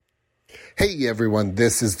Hey everyone,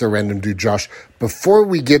 this is the Random Dude Josh. Before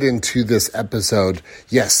we get into this episode,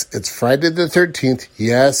 yes, it's Friday the 13th.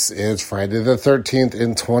 Yes, it's Friday the 13th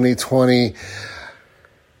in 2020.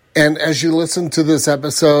 And as you listen to this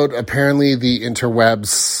episode, apparently the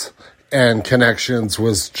interwebs and connections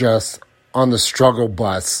was just on the struggle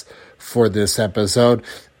bus for this episode.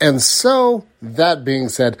 And so, that being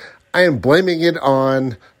said, I am blaming it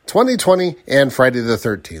on 2020 and Friday the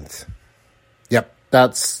 13th. Yep.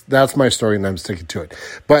 That's my story, and I'm sticking to it.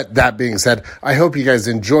 But that being said, I hope you guys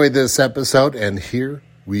enjoyed this episode, and here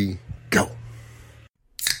we go.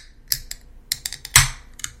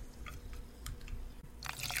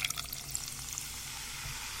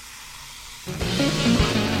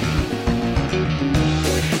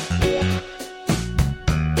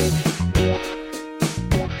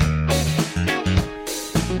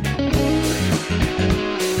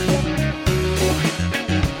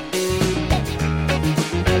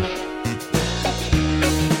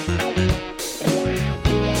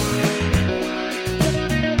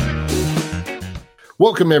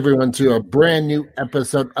 Welcome, everyone, to a brand new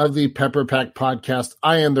episode of the Pepper Pack Podcast.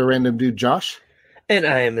 I am the Random Dude, Josh. And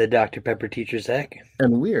I am the Dr. Pepper teacher, Zach.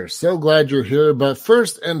 And we are so glad you're here. But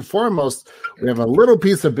first and foremost, we have a little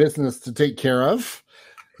piece of business to take care of.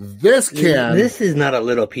 This is not a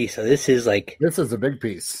little piece. This is a big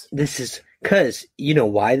piece. This is because you know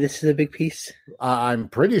why this is a big piece? I'm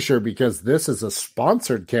pretty sure because this is a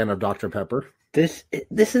sponsored can of Dr. Pepper. This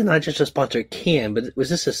is not just a sponsored can, but was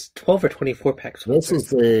this a 12 or 24 pack? This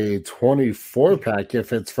is a 24 pack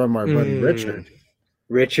if it's from our buddy Richard.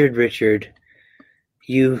 Richard,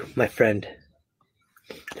 you, my friend,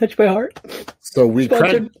 touch my heart. So we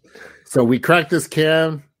cracked this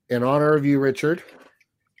can in honor of you, Richard.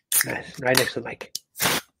 Nice. Right next to the mic.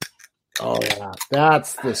 Oh yeah,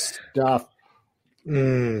 that's the stuff.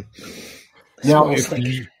 Mm.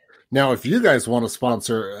 Now, if you guys want to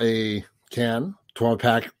sponsor a can,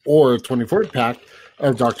 12-pack or 24-pack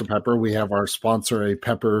of Dr. Pepper, we have our Sponsor a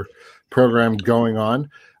Pepper program going on.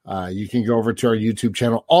 You can go over to our YouTube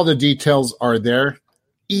channel. All the details are there.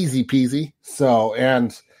 Easy peasy. So,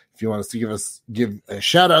 and if you want us to give a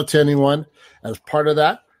shout out to anyone as part of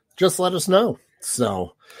that, just let us know.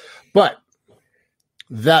 So, but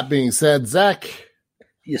that being said, Zach.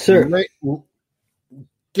 Yes, sir.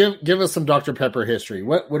 Give us some Dr. Pepper history.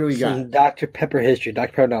 What do we got? Some Dr. Pepper history,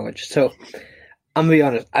 Dr. Pepper knowledge. So, I'm going to be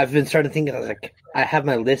honest. I've been starting to think, I have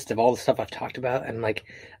my list of all the stuff I've talked about, and,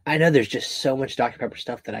 I know there's just so much Dr. Pepper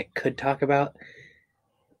stuff that I could talk about,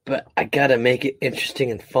 but I got to make it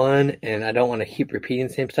interesting and fun, and I don't want to keep repeating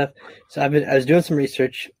the same stuff. So, I was doing some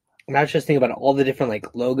research, and I was just thinking about all the different,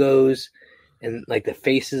 logos and, the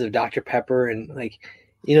faces of Dr. Pepper and,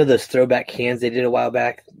 those throwback cans they did a while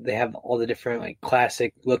back. They have all the different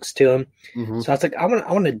classic looks to them. Mm-hmm. So I was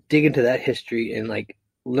I want to dig into that history and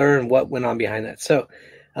learn what went on behind that. So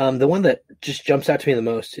the one that just jumps out to me the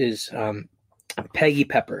most is Peggy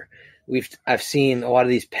Pepper. I've seen a lot of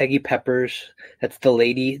these Peggy Peppers. That's the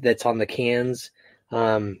lady that's on the cans.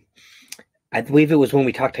 I believe it was when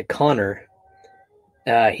we talked to Connor.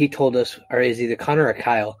 He told us, or is either Connor or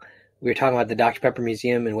Kyle, we were talking about the Dr. Pepper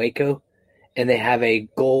Museum in Waco. And they have a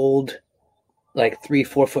gold,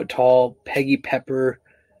 3-4 foot tall Peggy Pepper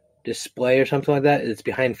display or something like that. It's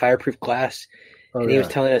behind fireproof glass. He was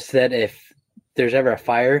telling us that if there's ever a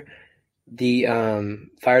fire, the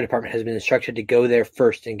fire department has been instructed to go there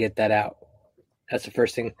first and get that out. That's the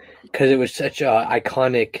first thing, because it was such an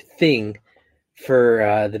iconic thing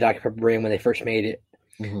for the Dr. Pepper brand when they first made it.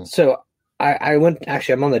 Mm-hmm. So I'm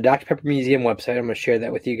on the Dr. Pepper Museum website. I'm going to share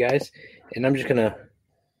that with you guys, and I'm just going to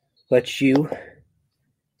let you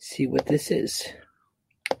see what this is.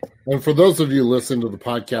 And for those of you listening to the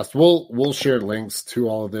podcast, we'll share links to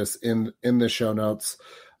all of this in the show notes.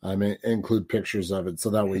 I may include pictures of it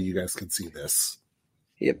so that way you guys can see this.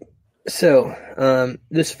 Yep. So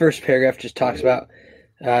this first paragraph just talks about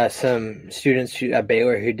some students at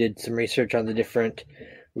Baylor who did some research on the different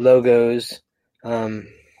logos and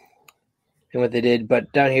what they did.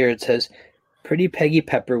 But down here it says, Pretty Peggy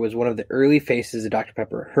Pepper was one of the early faces of Dr.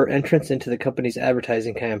 Pepper. Her entrance into the company's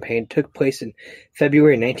advertising campaign took place in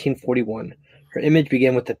February 1941. Her image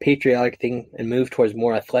began with the patriotic thing and moved towards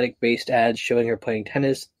more athletic-based ads showing her playing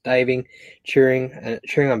tennis, diving, cheering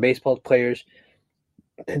on baseball players.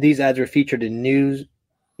 These ads were featured in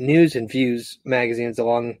News and Views magazines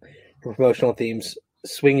along promotional themes.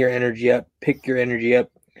 Swing your energy up, pick your energy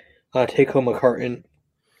up, take home a carton.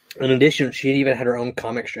 In addition, she even had her own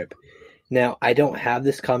comic strip. Now, I don't have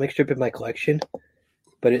this comic strip in my collection,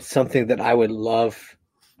 but it's something that I would love.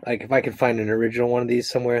 If I could find an original one of these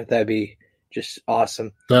somewhere, that'd be just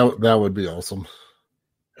awesome. That would be awesome.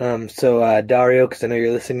 So Dario, because I know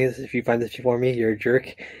you're listening to this, if you find this before me, you're a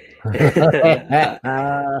jerk.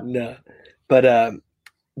 No, but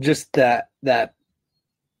just that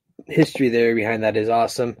history there behind that is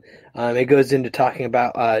awesome. It goes into talking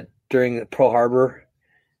about during Pearl Harbor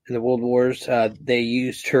in the World Wars, they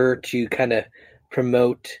used her to kind of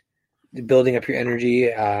promote building up your energy.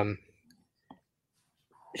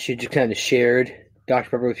 She just kind of shared Dr.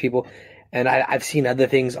 Pepper with people. And I've seen other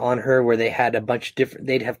things on her where they had a bunch of different,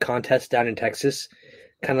 they'd have contests down in Texas,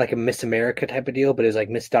 kind of like a Miss America type of deal, but it was like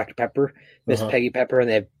Miss Dr. Pepper, Miss Peggy Pepper, and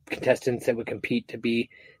they had contestants that would compete to be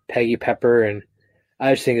Peggy Pepper. And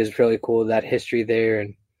I just think it's really cool, that history there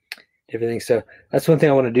and everything. So that's one thing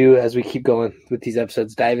I want to do as we keep going with these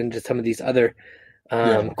episodes, dive into some of these other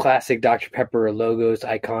classic Dr. Pepper logos,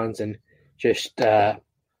 icons, and just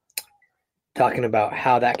talking about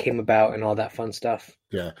how that came about and all that fun stuff.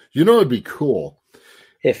 Yeah. You know, it'd be cool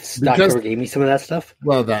if Dr. Pepper gave me some of that stuff.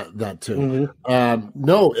 Well, that too.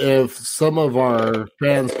 No, if some of our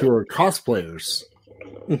fans who are cosplayers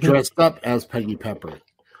dressed up as Peggy Pepper.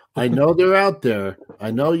 I know they're out there.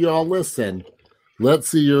 I know you all listen. Let's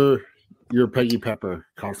see your Peggy Pepper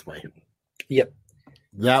cosplay. Yep.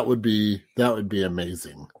 That would be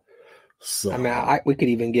amazing. So I mean, we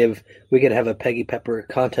could have a Peggy Pepper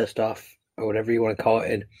contest off or whatever you want to call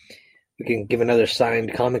it, and we can give another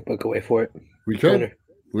signed comic book away for it. We could.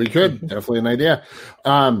 We could. Definitely an idea.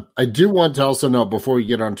 I do want to also note before we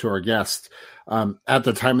get on to our guest, at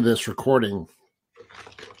the time of this recording,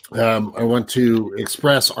 I want to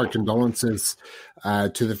express our condolences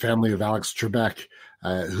to the family of Alex Trebek,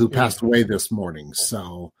 who passed away this morning.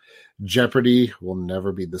 So Jeopardy will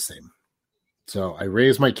never be the same. So I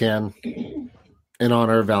raise my can in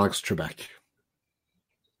honor of Alex Trebek.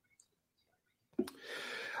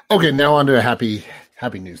 Okay, now on to happy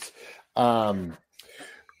news.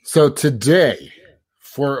 So today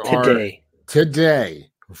for not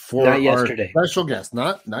yesterday. Our special guest,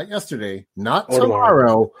 not yesterday, not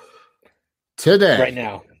tomorrow, today, right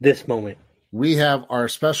now, this moment, we have our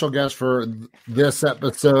special guest for this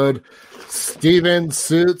episode, Steven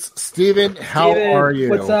Suits. Steven, how are you?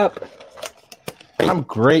 What's up? I'm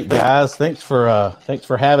great, guys. Thanks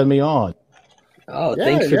for having me on. Oh,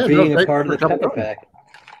 thanks for being a part of the Pepper Pack.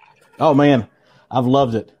 Oh man, I've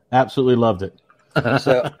loved it. Absolutely loved it.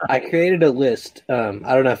 So I created a list. I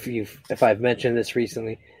don't know if I've mentioned this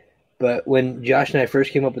recently, but when Josh and I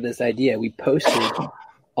first came up with this idea, we posted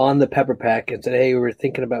on the Pepper Pack and said, "Hey, we were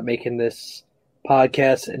thinking about making this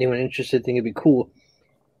podcast. Anyone interested? Think it'd be cool."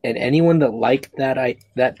 And anyone that liked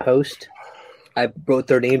that post, I wrote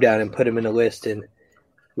their name down and put them in a list, and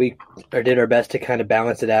we did our best to kind of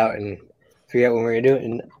balance it out and figure out when we were going to do it.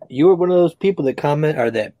 And you were one of those people that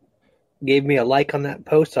that gave me a like on that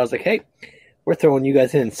post. So I was like, hey, we're throwing you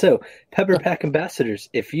guys in. So Pepper Pack ambassadors,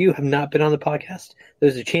 if you have not been on the podcast,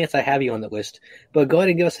 there's a chance I have you on the list. But go ahead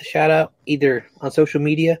and give us a shout out either on social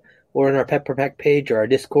media or on our Pepper Pack page or our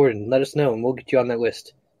Discord and let us know, and we'll get you on that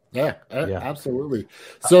list. Yeah. Absolutely.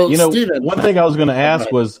 So, Steven, one thing I was going to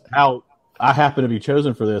ask was how I happen to be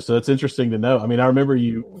chosen for this. So it's interesting to know. I mean, I remember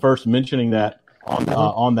you first mentioning that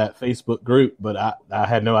on that Facebook group, but I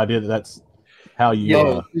had no idea that's how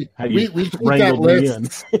you we keep that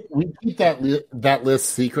list. We keep that list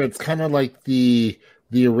secret. It's kind of like the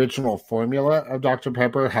original formula of Dr.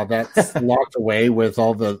 Pepper, how that's locked away with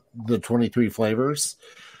all the 23 flavors.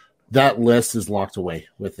 That list is locked away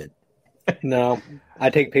with it. No, I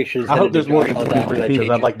take pictures. I hope there's more than 23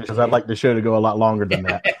 because I'd like the show to go a lot longer than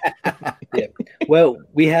that. Yeah. Well,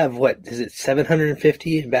 we have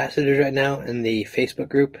 750 ambassadors right now in the Facebook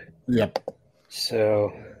group. Yep.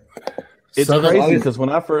 So it's crazy because when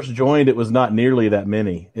I first joined, it was not nearly that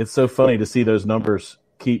many. It's so funny to see those numbers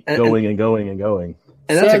keep going and going and going.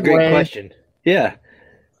 And that's a great question. Yeah.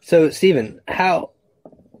 So, Steven,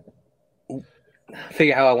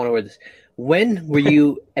 figure how I want to word this. When were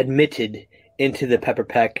you admitted into the Pepper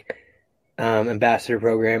Pack ambassador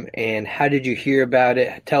program, and how did you hear about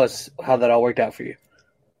it? Tell us how that all worked out for you.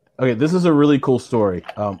 Okay, this is a really cool story.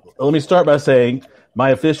 Let me start by saying my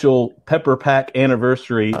official Pepper Pack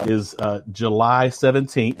anniversary is July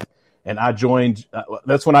 17th, and I joined.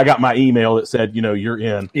 That's when I got my email that said, you're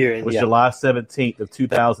in. It was July 17th of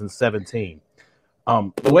 2017.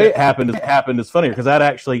 The way it happened is funnier because I've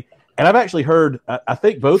actually heard, I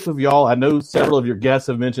think both of y'all, I know several of your guests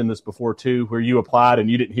have mentioned this before too, where you applied and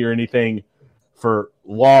you didn't hear anything for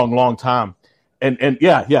a long time. And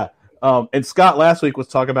yeah. And Scott last week was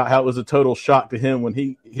talking about how it was a total shock to him when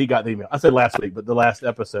he got the email. I said last week, but the last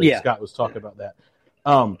episode, Scott was talking about that.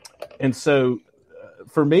 And so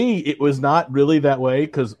for me, it was not really that way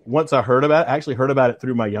because once I heard about it, I actually heard about it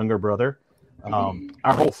through my younger brother.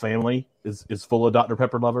 Our whole family is full of Dr.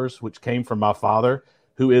 Pepper lovers, which came from my father,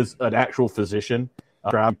 who is an actual physician.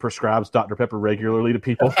 Prescribes Dr. Pepper regularly to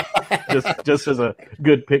people, just as a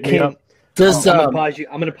good pick me up. I'm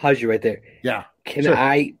gonna pause you right there. Yeah. Can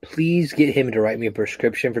I please get him to write me a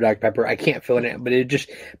prescription for Dr. Pepper? I can't fill it in, but it'd just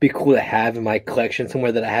be cool to have in my collection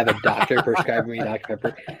somewhere that I have a doctor prescribing me Dr.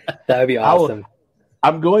 Pepper. That would be awesome.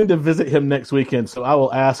 I'm going to visit him next weekend, so I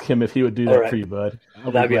will ask him if he would do that for you, bud.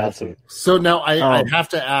 That'd be awesome. So now I have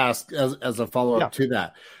to ask, as a follow-up to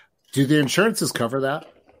that, do the insurances cover that?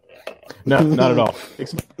 No, not at all.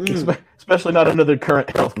 Especially not under the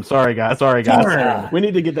current health. I'm sorry, guys. We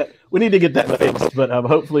need to get that fixed. But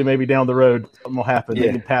hopefully, maybe down the road, something will happen.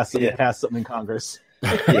 They can pass something in Congress.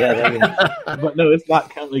 But no, it's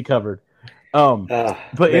not currently covered. But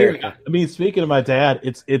Eric, I mean, speaking of my dad,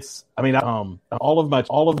 it's. I mean, all of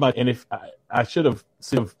my, and if I should have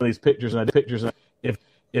seen these pictures, and I did pictures.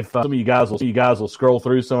 If some of you guys will scroll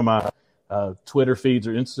through some of my Twitter feeds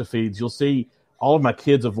or Insta feeds, you'll see all of my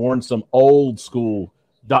kids have worn some old school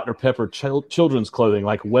Dr. Pepper children's clothing,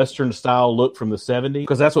 like Western style look from the 70s,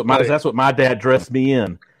 because that's what my dad dressed me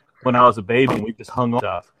in when I was a baby. And we just hung on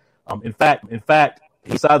stuff. In fact,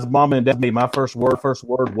 besides mom and dad, my first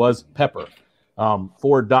word was pepper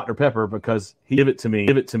for Dr. Pepper, because he gave it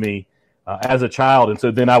to me as a child, and so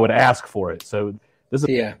then I would ask for it. So this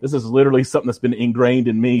is literally something that's been ingrained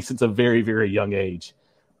in me since a very, very young age.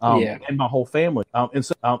 And my whole family. And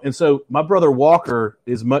so my brother Walker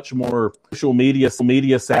is much more social media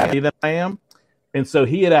savvy than I am. And so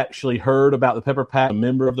he had actually heard about the Pepper Pack, a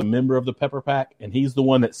member of the Pepper Pack, and he's the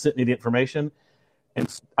one that sent me the information. And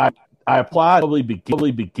I applied probably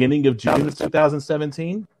beginning of June of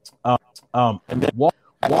 2017. And then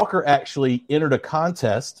Walker actually entered a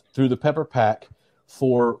contest through the Pepper Pack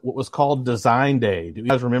for what was called Design Day. Do you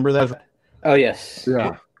guys remember that? Oh, yes.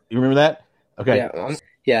 Yeah. You remember that? Okay.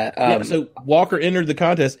 Yeah. So Walker entered the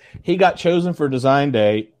contest. He got chosen for Design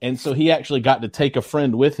Day, and so he actually got to take a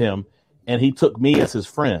friend with him, and he took me as his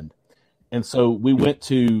friend. And so we went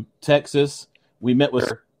to Texas. We met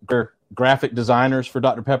with their graphic designers for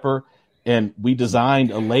Dr. Pepper, and we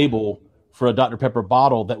designed a label for a Dr. Pepper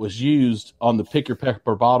bottle that was used on the Pick Your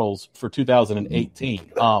Pepper bottles for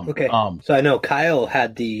 2018. Okay. So I know Kyle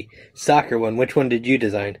had the soccer one. Which one did you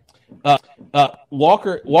design?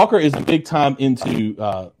 Walker is big time into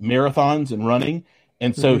marathons and running,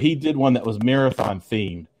 and so he did one that was marathon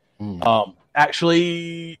themed.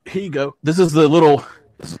 Actually, here you go. This is the little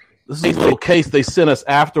case they sent us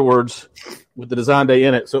afterwards with the Design Day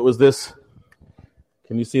in it. So it was this.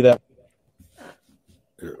 Can you see that?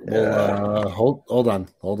 Well, hold on.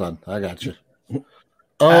 I got you.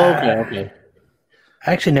 Okay.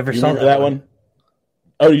 I actually never saw that one.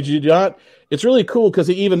 Oh, you not? It's really cool because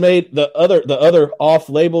he even made the other off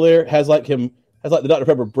label there has like the Dr.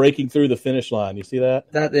 Pepper breaking through the finish line. You see that?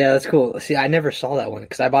 Yeah, that's cool. See, I never saw that one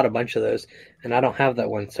because I bought a bunch of those and I don't have that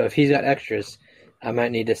one. So if he's got extras, I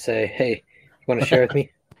might need to say, "Hey, you want to share with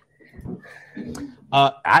me?"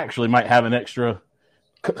 I actually might have an extra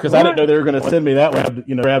because I didn't know they were going to send me that one.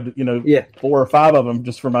 Grabbed 4 or 5 of them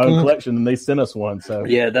just for my own collection, and they sent us one. So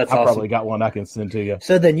that's I awesome. Probably got one I can send to you.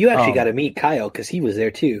 So then you actually got to meet Kyle because he was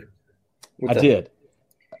there too. I did.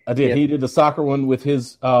 Yeah. He did the soccer one with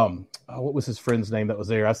his what was his friend's name that was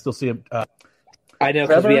there? I still see him. I know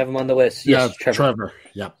because we have him on the list. Yes, Trevor.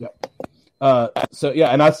 Yeah. And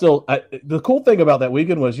the cool thing about that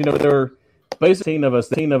weekend was, there were basically 10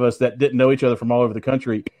 of us that didn't know each other from all over the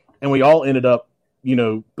country, and we all ended up,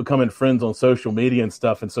 becoming friends on social media and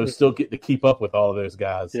stuff, and so still get to keep up with all of those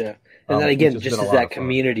guys. Yeah, and then again, just as that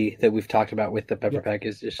community that we've talked about with the Pepper Pack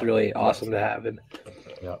is just really awesome to have. And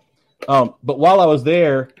but while I was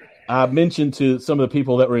there, I mentioned to some of the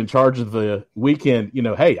people that were in charge of the weekend,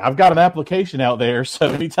 hey, I've got an application out there, so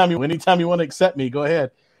anytime you want to accept me, go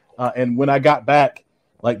ahead. And when I got back,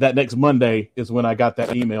 like that next Monday is when I got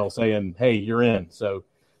that email saying, "Hey, you're in." So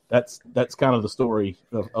that's kind of the story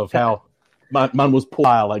of how mine was pulled,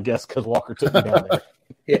 I guess, because Walker took me down there.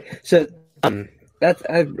 Yeah. So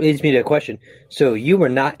that leads me to a question. So you were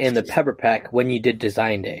not in the Pepper Pack when you did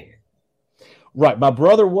Design Day. Right, my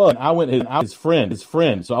brother was. I went his friend.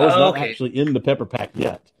 So I was not actually in the Pepper Pack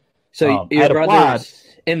yet. So your brother's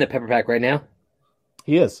in the Pepper Pack right now?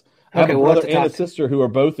 He is. I have a brother and a sister who are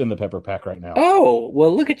both in the Pepper Pack right now. Oh,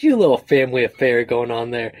 well, look at you, little family affair going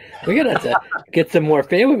on there. We're going to have to get some more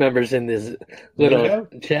family members in this little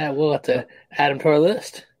chat. We'll have to add them to our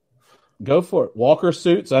list. Go for it. Walker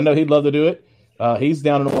Suits. I know he'd love to do it. He's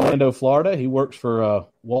down in Orlando, Florida. He works for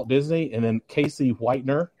Walt Disney. And then Casey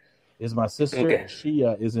Whitener is my sister. Okay. She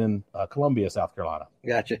is in Columbia, South Carolina.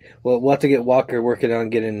 Gotcha. Well, we'll have to get Walker working on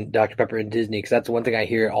getting Dr. Pepper in Disney, because that's one thing I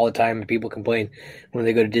hear all the time. And people complain when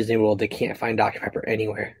they go to Disney World, they can't find Dr. Pepper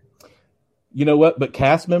anywhere. You know what? But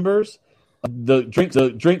cast members, the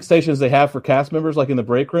drink stations they have for cast members, like in the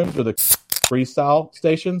break rooms, are the freestyle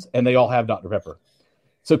stations, and they all have Dr. Pepper.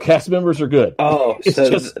 So cast members are good. Oh,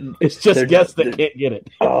 it's just guests that can't get it.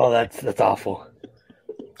 Oh, that's awful.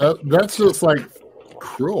 That's just like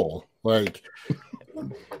cruel. Like,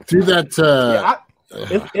 do that.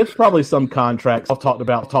 It's probably some contracts. I've talked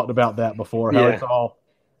about that before. How it's all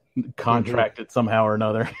contracted somehow or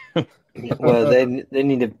another. Well, they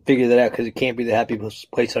need to figure that out, because it can't be the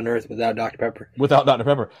happiest place on earth without Dr. Pepper. Without Dr.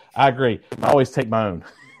 Pepper, I agree. I always take my own.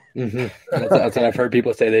 Mm-hmm. That's what I've heard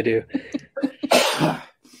people say they do.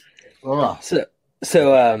 So,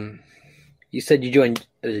 you said you joined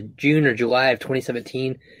June or July of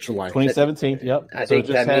 2017. July 2017. Yep. I think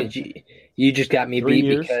that means you just got me beat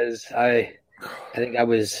years. because I think I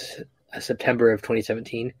was September of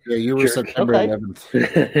 2017. Yeah, you were Jerk. September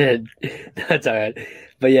 11th. That's all right.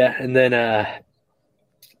 But yeah, and then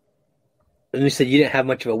you said you didn't have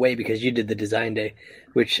much of a wait because you did the design day,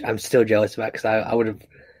 which I'm still jealous about, because I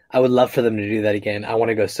would love for them to do that again. I want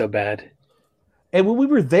to go so bad. And when we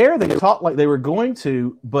were there, they talked like they were going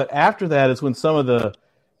to, but after that is when some of the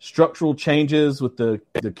structural changes with the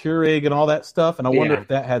Keurig and all that stuff, and I wonder if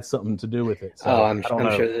that had something to do with it. So, I'm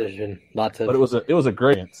sure there's been lots of. But it was a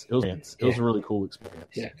great experience. It was a really cool experience.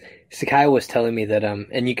 Yeah, Sakai was telling me that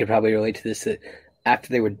and you could probably relate to this, that after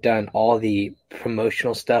they were done, all the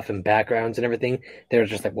promotional stuff and backgrounds and everything, they were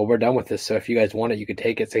just like, well, we're done with this, so if you guys want it, you could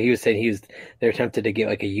take it. So he was saying they were tempted to get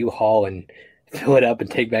like a U-Haul and fill it up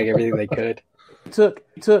and take back everything they could. They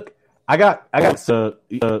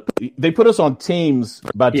put us on teams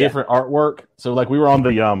by different artwork. So like we were on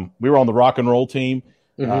the rock and roll team.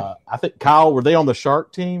 Mm-hmm. I think Kyle, were they on the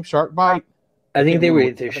shark team? Shark Bite? I think they were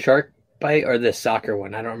either Shark Bite or the soccer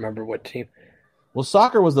one. I don't remember what team. Well,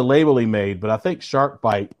 soccer was the label he made, but I think Shark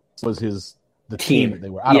Bite was the team that they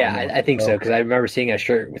were. I think so, because I remember seeing a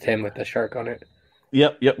shirt with him with the shark on it.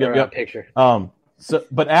 Yep. Picture. So,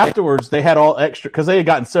 but afterwards they had all extra, because they had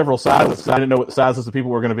gotten several sizes. So I didn't know what the sizes of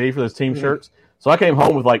people were going to be for those team shirts. So I came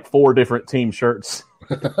home with like 4 different team shirts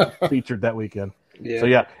featured that weekend. Yeah. So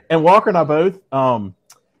yeah, and Walker and I both,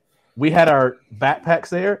 we had our backpacks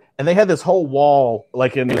there, and they had this whole wall,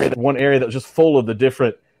 like in one area that was just full of the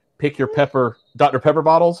different Pick Your Pepper, Dr. Pepper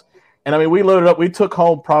bottles. And I mean, we loaded up. We took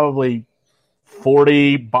home probably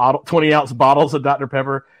 20-ounce bottles of Dr.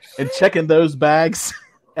 Pepper, and checking those bags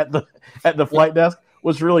at the flight desk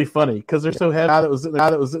was really funny, because they're so heavy. The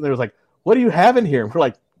guy that was sitting there was like, "What do you have in here?" And we're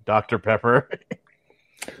like, "Dr. Pepper."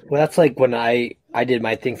 Well, that's like when I did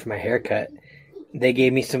my thing for my haircut. They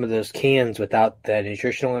gave me some of those cans without the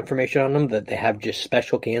nutritional information on them, that they have just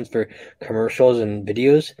special cans for commercials and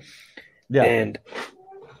videos. Yeah. And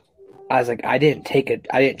I was like, I didn't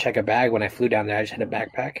check a bag when I flew down there. I just had a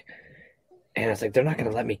backpack. And I was like, they're not going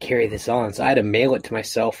to let me carry this on. So I had to mail it to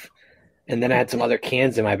myself. And then I had some other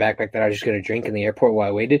cans in my backpack that I was just going to drink in the airport while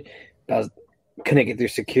I waited. But I couldn't get through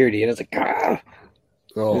security. And I was like, ah.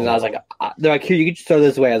 Oh. And I was like, they're like, here, you can just throw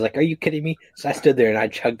this away. I was like, are you kidding me? So I stood there and I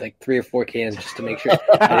chugged like 3 or 4 cans just to make sure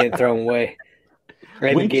I didn't throw them away.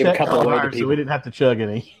 Right? We gave a couple away to people. So we didn't have to chug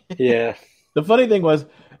any. Yeah. The funny thing was,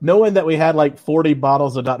 knowing that we had like 40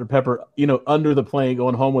 bottles of Dr. Pepper, under the plane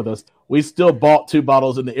going home with us, we still bought 2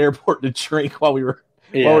 bottles in the airport to drink while we were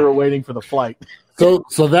waiting for the flight.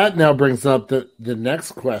 So that now brings up the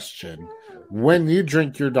next question. When you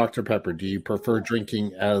drink your Dr. Pepper, do you prefer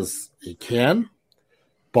drinking as a can,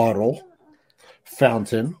 bottle,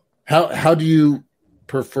 fountain? How do you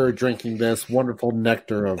prefer drinking this wonderful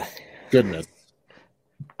nectar of goodness?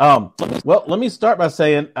 Well, let me start by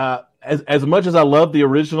saying, as much as I love the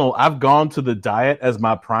original, I've gone to the diet as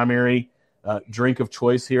my primary drink of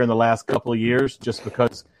choice here in the last couple of years, just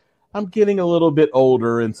because I'm getting a little bit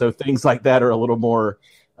older, and so things like that are a little more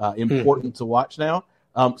important to watch now.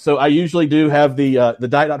 So I usually do have the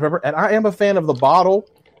Diet Dr. Pepper, and I am a fan of the bottle.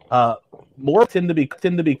 More tend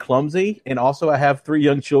to be clumsy, and also I have 3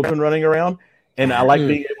 young children running around, and I like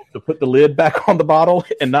being able to put the lid back on the bottle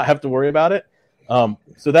and not have to worry about it.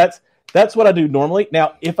 So that's what I do normally.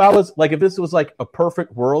 Now, if this was like a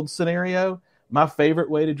perfect world scenario, my favorite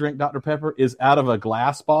way to drink Dr. Pepper is out of a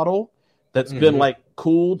glass bottle that's been like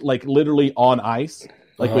cooled, like literally on ice.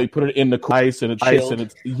 Like we put it in the ice and it's chilled. And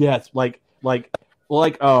it's like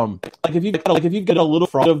if you get a little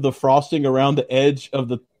of the frosting around the edge of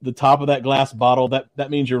the top of that glass bottle, that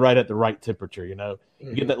means you're right at the right temperature. You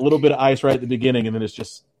get that little bit of ice right at the beginning, and then it's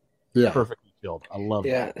just perfectly chilled. I love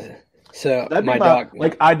it. So That'd be my my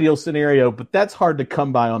dog, ideal scenario, but that's hard to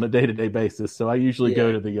come by on a day-to-day basis. So I usually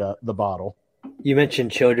go to the bottle. you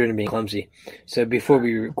mentioned children and being clumsy. So before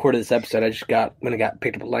we recorded this episode, when I got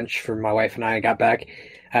picked up lunch for my wife and I got back,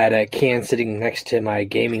 I had a can sitting next to my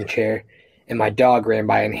gaming chair, and my dog ran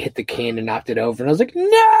by and hit the can and knocked it over, and I was like,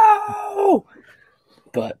 no!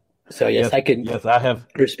 But so yes, I can. Yes, I have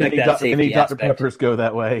respect that safety Any Dr. aspect. Peppers go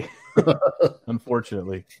that way.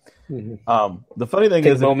 Unfortunately. Mm-hmm. The funny thing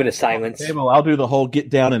Take is, a moment of silence. I'll do the whole get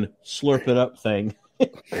down and slurp it up thing.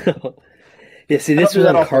 Yeah, see, this was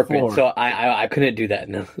on carpet, floor. so I couldn't do that.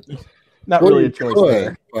 No. Not really a choice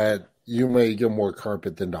there. But you may get more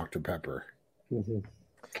carpet than Dr. Pepper. Mm-hmm.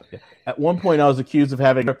 At one point, I was accused of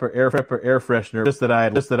having air freshener, just that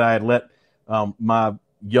I had let my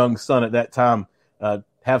young son at that time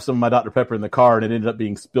have some of my Dr. Pepper in the car, and it ended up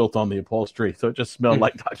being spilt on the upholstery, so it just smelled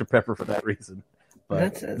like Dr. Pepper for that reason.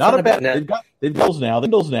 But That's not a bad. They've got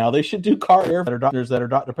Windows now. They should do car air that are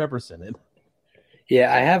Dr. Pepper scented.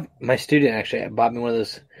 Yeah, I have my student actually bought me one of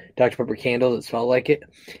those Dr. Pepper candles that smell like it,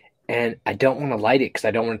 and I don't want to light it because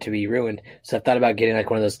I don't want it to be ruined. So I thought about getting like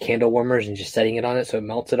one of those candle warmers and just setting it on it so it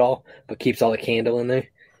melts it all, but keeps all the candle in there.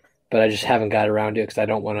 But I just haven't got around to it because I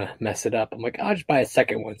don't want to mess it up. I'm like, I'll just buy a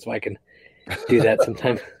second one so I can do that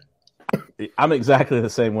sometime. I'm exactly the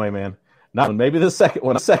same way, man. Not maybe the second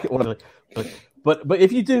one, but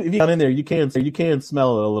if you get in there, you can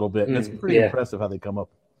smell it a little bit. And it's pretty impressive how they come up.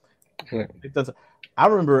 I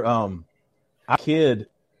remember a kid,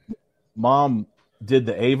 mom did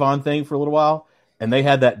the Avon thing for a little while, and they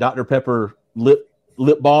had that Dr. Pepper lip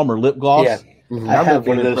balm or lip gloss. Yeah, Mm-hmm. I have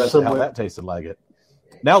one of those impressed somewhere. how that tasted like it.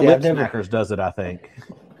 Now Lip Smackers does it, I think.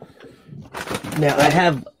 Now I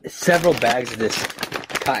have several bags of this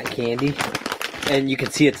cotton candy, and you can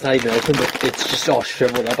see it's not even open, but it's just all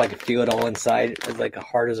shriveled up. I can feel it all inside. It's like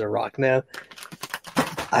hard as a rock now.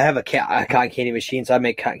 I have a cotton candy machine, so I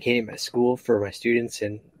make cotton candy at my school for my students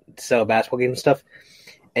and sell basketball games and stuff.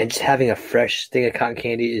 And just having a fresh thing of cotton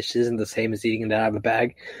candy isn't the same as eating it out of a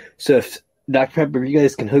bag. So if Dr. Pepper, you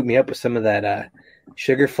guys can hook me up with some of that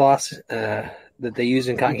sugar floss that they use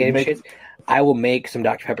in cotton candy machines, I will make some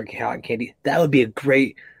Dr. Pepper cotton candy. That would be a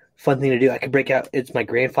great, fun thing to do. I could break out. It's my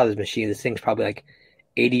grandfather's machine. This thing's probably like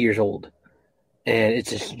 80 years old. And it's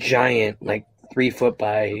this giant, like 3 foot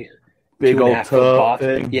by big 2.5 old foot box.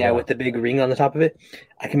 thing. Yeah, with the big ring on the top of it.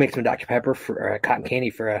 I can make some Dr. Pepper for cotton candy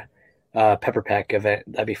for a pepper pack event.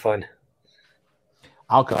 That'd be fun.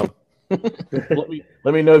 I'll come.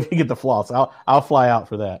 let me know if you get the floss. I'll fly out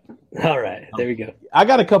for that. All right, there we go. I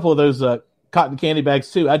got a couple of those cotton candy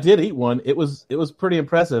bags too. I did eat one. It was pretty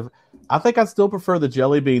impressive. I think I still prefer the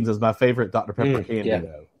jelly beans as my favorite Dr. Pepper candy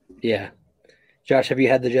though. Yeah. Josh, have you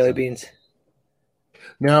had the jelly beans?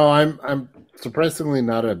 No, I'm surprisingly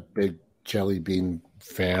not a big jelly bean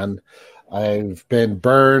fan. I've been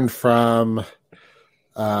burned from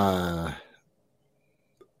other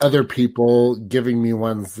people giving me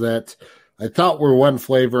ones that I thought were one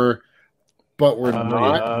flavor, but were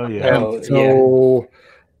not. Oh, yeah. And so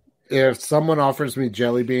if someone offers me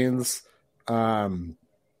jelly beans, don't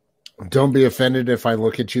be offended if I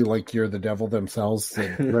look at you like you're the devil themselves.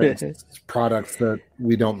 Products that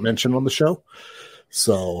we don't mention on the show.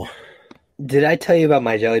 So, did I tell you about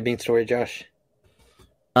my jelly bean story, Josh?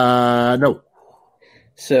 No.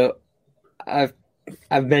 So, I've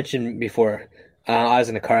mentioned before. I was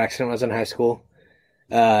in a car accident when I was in high school.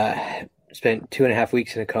 Spent 2.5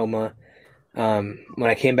 weeks in a coma. When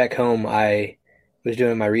I came back home, I was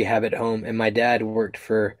doing my rehab at home, and my dad worked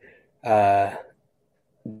for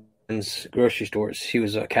grocery stores. He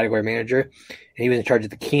was a category manager, and he was in charge of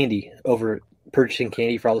the candy, over purchasing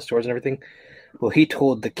candy for all the stores and everything. Well, he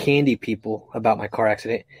told the candy people about my car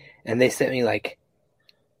accident, and they sent me like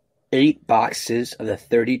 8 boxes of the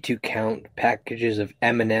 32 count packages of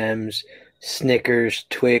M&Ms, Snickers,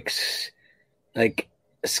 Twix, like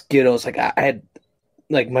Skittles. Like I had,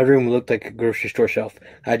 like my room looked like a grocery store shelf.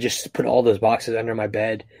 I just put all those boxes under my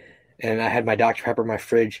bed, and I had my Dr. Pepper in my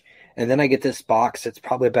fridge. And then I get this box that's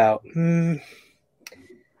probably about, I'd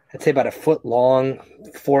say about 1 foot long,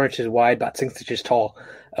 4 inches wide, about 6 inches tall.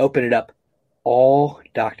 I open it up, all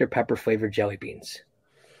Dr. Pepper flavored jelly beans.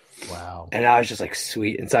 Wow. And I was just like,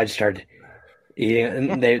 sweet. And so I just started eating it,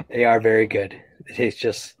 and they are very good. It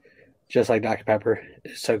tastes just like Dr. Pepper.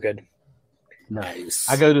 It's so good. Nice.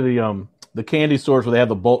 I go to the candy stores where they have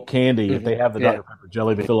the bulk candy. Mm-hmm. If they have the Dr. Pepper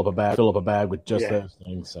jelly bean, fill up a bag with just those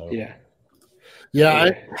things. So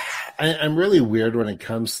I'm really weird when it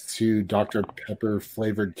comes to Dr. Pepper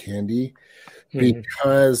flavored candy,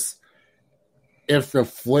 because if the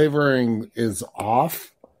flavoring is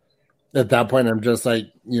off, at that point I'm just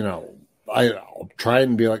like, I'll try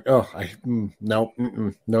and be like, oh, nope,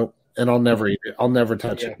 nope, and I'll never eat it. I'll never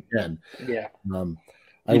touch it again. Yeah.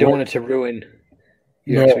 I You don't want it to ruin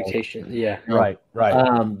your expectations. Yeah. Right.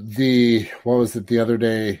 What was it the other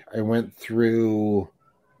day? I went through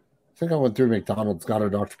McDonald's, got a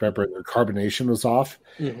Dr. Pepper, and their carbonation was off.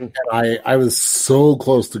 Mm-hmm. And I was so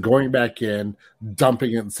close to going back in,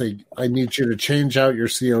 dumping it, and saying, I need you to change out your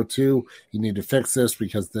CO2. You need to fix this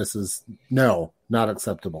because this is not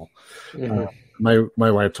acceptable. Mm-hmm.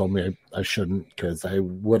 My wife told me I shouldn't because I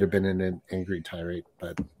would have been in an angry tirade.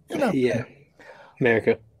 But yeah,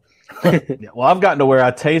 America. Yeah, well, I've gotten to where I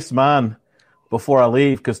taste mine before I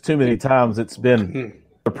leave because too many times it's been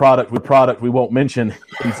the product we won't mention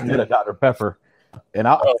instead of Dr. Pepper, and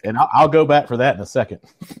I'll go back for that in a second.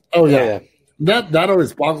 Oh yeah. That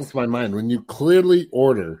always boggles my mind when you clearly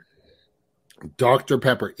order Dr.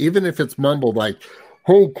 Pepper, even if it's mumbled like,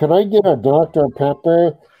 "Hey, can I get a Dr.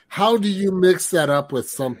 Pepper?" How do you mix that up with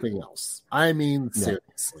something else? I mean,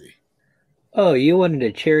 seriously. Oh, you wanted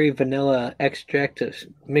a cherry vanilla extract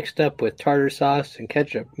mixed up with tartar sauce and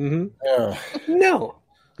ketchup? Mm-hmm. No.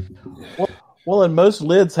 Well, and most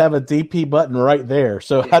lids have a DP button right there.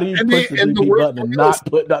 So how do you push the DP button and not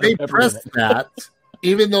put Dr. Pepper in it? They press that,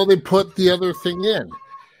 even though they put the other thing in.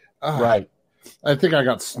 Right. I think I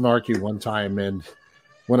got snarky one time, and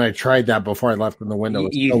when I tried that before I left in the window,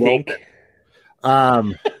 you think? Open.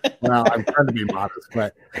 Well, I'm trying to be modest,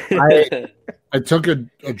 but I took a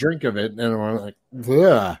drink of it, and I'm like,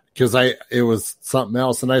 ugh, because it was something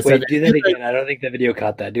else, and I said, do that again. I don't think the video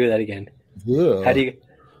caught that. Do that again. Ugh. How do you?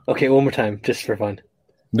 Okay, one more time, just for fun.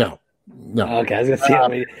 No. Okay, I was gonna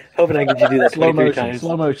see. Hoping I can get you to do that slow motion.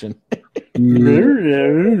 Slow motion.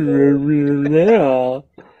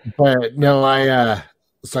 But no,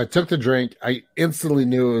 so I took the drink. I instantly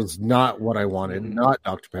knew it was not what I wanted, not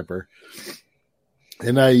Dr. Pepper.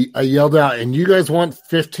 And I yelled out, and you guys want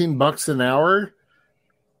 $15 an hour?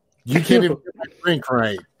 You can't even get my drink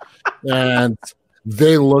right. And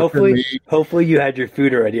they looked at me. Hopefully you had your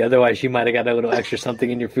food already. Otherwise, you might have got a little extra something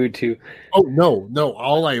in your food, too. Oh, no.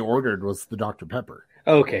 All I ordered was the Dr. Pepper.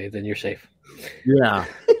 Okay, then you're safe. Yeah.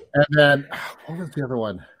 And then, what was the other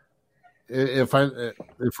one? If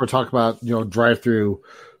we're talking about, drive-through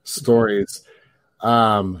stories,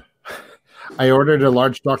 I ordered a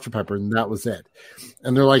large Dr. Pepper, and that was it.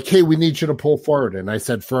 And they're like, hey, we need you to pull forward. And I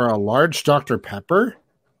said, for a large Dr. Pepper?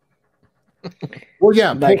 Well,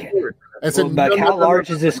 yeah, pull forward. I said, how large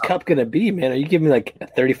is this cup going to be, man? Are you giving me like a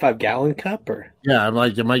 35-gallon cup? Or? Yeah, I'm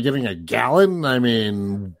like, am I getting a gallon? I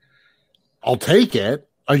mean, I'll take it.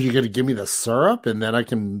 Are you going to give me the syrup, and then I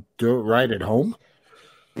can do it right at home?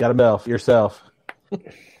 You got to milk yourself.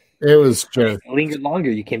 It was just... Linger longer,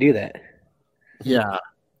 you can do that. Yeah.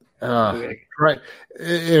 Right.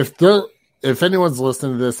 If anyone's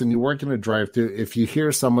listening to this and you work in a drive-thru, if you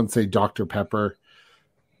hear someone say Dr. Pepper,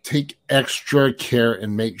 take extra care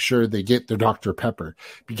and make sure they get their Dr. Pepper.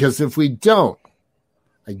 Because if we don't,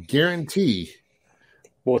 I guarantee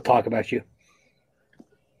we'll talk about you.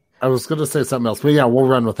 I was going to say something else, but yeah, we'll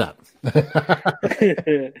run with that.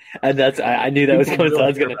 And I knew that was coming. So I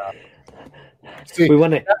was going to. We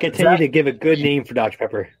want to continue to give a good name for Dr.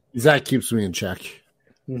 Pepper. That keeps me in check.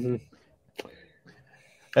 Mm-hmm.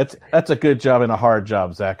 That's a good job and a hard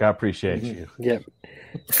job, Zach. I appreciate you. Yep.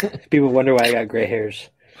 People wonder why I got gray hairs.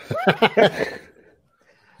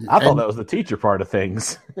 I thought that was the teacher part of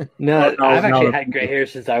things. No, I've actually had gray hair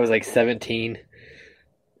since I was like 17.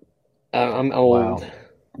 I'm old. Wow.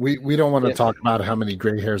 We don't want to talk about how many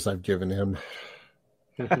gray hairs I've given him.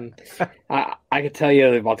 Mm-hmm. I could tell you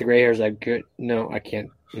about the gray hairs I've good. No, I can't.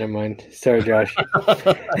 Never mind. Sorry, Josh.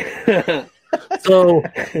 So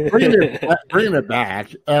bringing it back,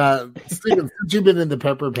 Stephen, since you've been in the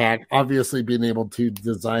Pepper Pack, obviously being able to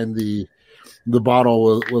design the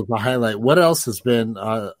bottle was a highlight. What else has been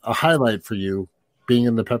a highlight for you being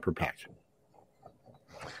in the Pepper Pack?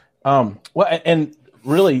 Well, and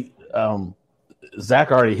really,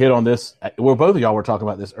 Zach already hit on this. Well, both of y'all were talking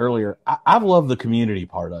about this earlier. I've loved the community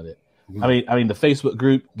part of it. Mm-hmm. I mean, the Facebook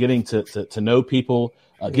group, getting to know people,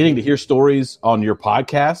 getting to hear stories on your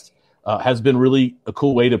podcast has been really a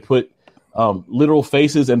cool way to put literal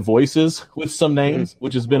faces and voices with some names,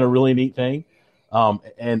 which has been a really neat thing.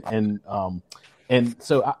 And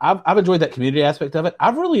so I've enjoyed that community aspect of it.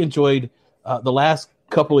 I've really enjoyed the last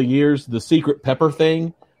couple of years, the Secret Pepper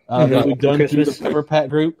thing that we've done through the Pepper Pack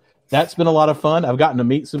group. That's been a lot of fun. I've gotten to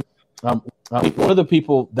meet some one of the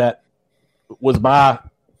people that was my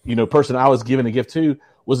person I was giving a gift to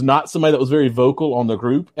was not somebody that was very vocal on the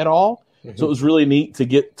group at all. Mm-hmm. So it was really neat to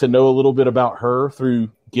get to know a little bit about her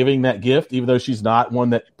through giving that gift, even though she's not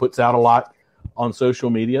one that puts out a lot on social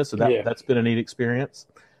media. So that's been a neat experience.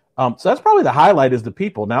 So that's probably the highlight is the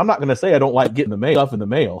people. Now, I'm not going to say I don't like getting stuff in the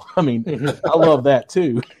mail. I mean, I love that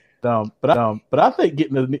too. But I think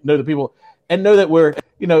getting to know the people and know that we're,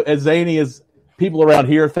 as zany as people around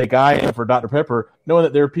here think I am for Dr. Pepper, knowing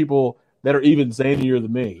that there are people that are even zanier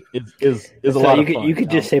than me is a lot of fun. You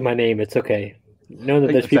could just say my name. It's okay. Know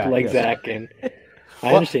that there's people like Zach, and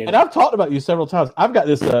I understand. And I've talked about you several times. I've got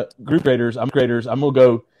this group graders. I'm going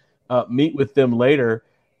to go meet with them later.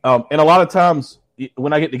 And a lot of times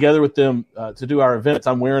when I get together with them to do our events,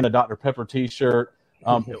 I'm wearing a Dr. Pepper t-shirt.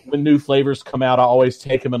 When new flavors come out, I always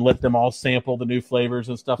take them and let them all sample the new flavors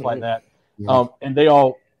and stuff like that. And they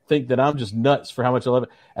all think that I'm just nuts for how much I love it.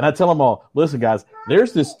 And I tell them all, listen, guys,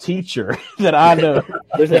 there's this teacher that I know.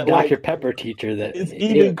 There's a Dr. Pepper teacher that is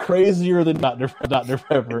even crazier than Dr.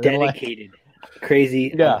 Pepper. Dedicated.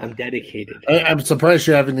 Crazy. Yeah. I'm dedicated. I'm surprised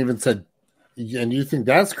you haven't even said, and you think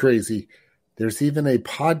that's crazy. There's even a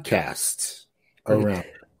podcast around.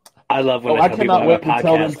 I love when I cannot wait to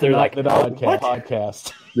tell them they're like the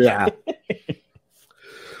podcast. Yeah.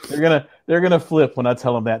 They're gonna flip when I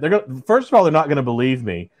tell them that. First of all, they're not gonna believe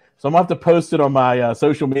me, so I'm gonna have to post it on my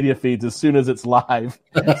social media feeds as soon as it's live.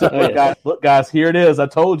 So, look, guys, here it is. I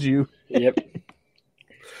told you. Yep.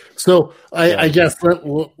 So I guess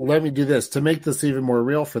let me do this to make this even more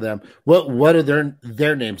real for them. What are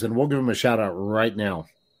their names, and we'll give them a shout out right now.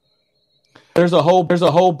 There's a whole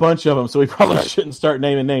bunch of them, so we probably shouldn't start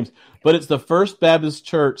naming names. But it's the First Baptist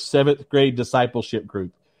Church 7th grade discipleship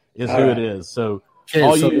group is who it is. So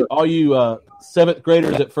all you seventh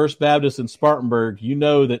graders at First Baptist in Spartanburg, you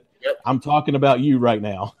know that I'm talking about you right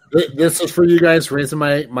now. This is for you guys, raising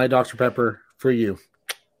my Dr. Pepper for you.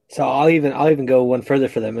 So I'll even go one further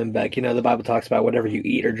for them. And back, the Bible talks about whatever you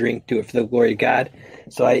eat or drink, do it for the glory of God.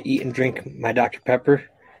 So I eat and drink my Dr. Pepper.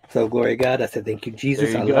 So glory to God. I said, thank you,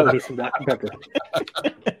 Jesus. I love me some Dr. Pepper.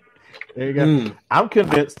 There you go. I'm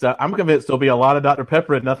convinced there'll be a lot of Dr.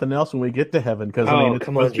 Pepper and nothing else when we get to heaven because it's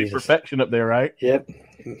supposed to be perfection up there, right? Yep.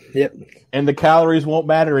 And the calories won't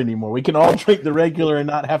matter anymore. We can all drink the regular and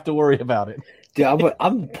not have to worry about it. Dude,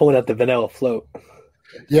 I'm pulling out the vanilla float.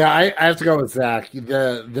 Yeah, I have to go with Zach.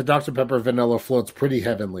 The Dr. Pepper vanilla float's pretty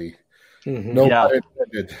heavenly. Mm-hmm. No pun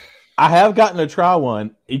intended. I have gotten to try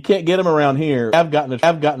one. You can't get them around here. I've gotten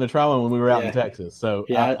to try one when we were out in Texas. So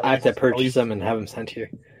I have to purchase them and have them sent here.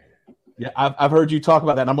 Yeah, I've heard you talk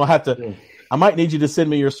about that. And I'm gonna have to. I might need you to send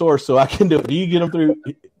me your source so I can do it. Do you get them through?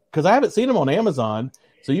 Because I haven't seen them on Amazon.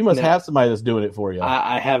 So you must have somebody that's doing it for you.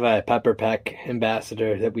 I have a Pepper Pack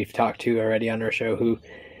ambassador that we've talked to already on our show who,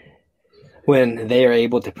 when they are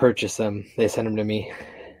able to purchase them, they send them to me.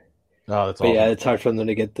 Oh, that's awesome. Yeah, it's hard for them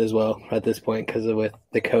to get as well at this point because with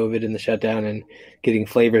the COVID and the shutdown and getting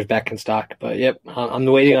flavors back in stock. But yep, I'm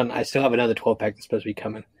waiting on. I still have another 12-pack that's supposed to be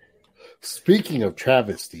coming. Speaking of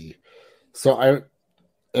travesty, so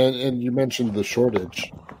and you mentioned the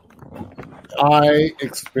shortage. I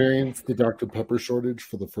experienced the Dr. Pepper shortage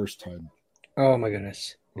for the first time. Oh my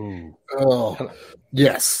goodness! Oh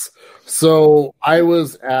yes. So I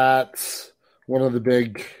was at one of the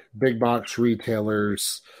big box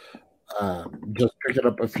retailers. Just picking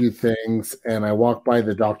up a few things, and I walked by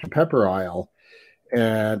the Dr. Pepper aisle,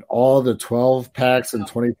 and all the 12 packs and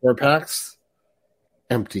 24 packs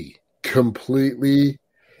empty, completely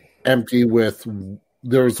empty.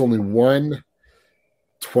 There was only one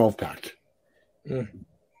 12 pack,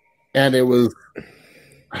 and it was.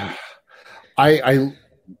 I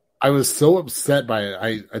was so upset by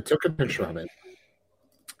it. I took a picture of it,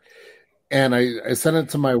 and I sent it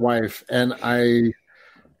to my wife, and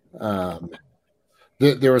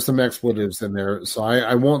there were some expletives in there, so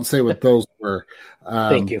I won't say what those were.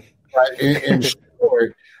 Thank you. But in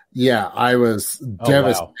short, I was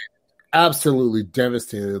devastated. Wow. Absolutely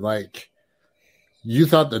devastated. Like, you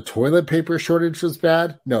thought the toilet paper shortage was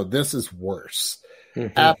bad? No, this is worse.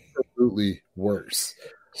 Mm-hmm. Absolutely worse.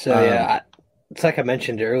 So it's like I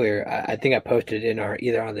mentioned earlier. I think I posted in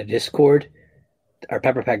either on the Discord, our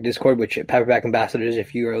Pepper Pack Discord, which Pepper Pack ambassadors,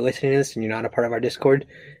 if you are listening to this and you're not a part of our Discord,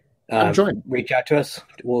 reach out to us.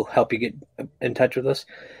 We'll help you get in touch with us.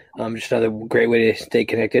 Just another great way to stay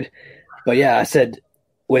connected. But yeah, I said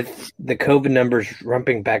with the COVID numbers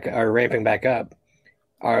ramping back up,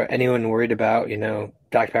 are anyone worried about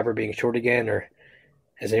Dr. Pepper being short again, or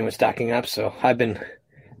is anyone stocking up? So I've been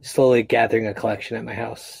slowly gathering a collection at my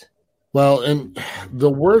house. Well, and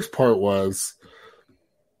the worst part was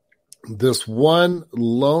this one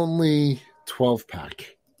lonely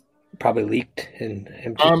 12-pack. Probably leaked and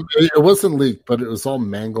empty. It wasn't leaked, but it was all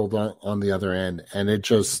mangled on the other end, and it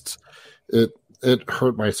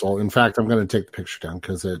hurt my soul. In fact, I'm going to take the picture down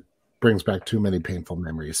because brings back too many painful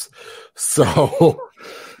memories. So,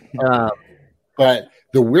 but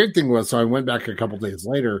the weird thing was, so I went back a couple days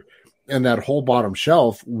later, and that whole bottom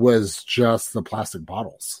shelf was just the plastic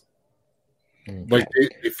bottles. Like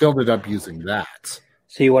they filled it up using that.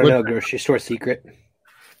 So you want to know a grocery store secret?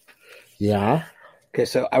 Yeah. Okay,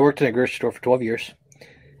 so I worked in a grocery store for 12 years,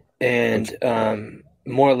 and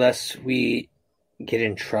more or less we get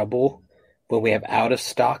in trouble when we have out of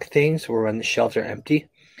stock things or when the shelves are empty.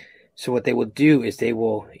 So what they will do is they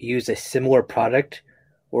will use a similar product,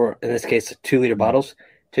 or in this case, 2-liter bottles,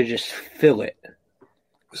 to just fill it.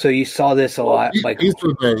 So you saw this a lot. These, like these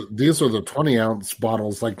were the 20-ounce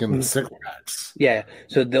bottles, like in the 6-packs. Yeah,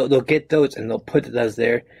 so they'll get those and they'll put those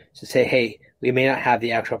there to say, hey, we may not have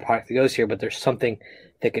the actual product that goes here, but there's something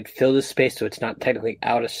that could fill the space so it's not technically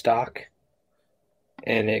out of stock.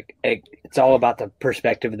 And it's all about the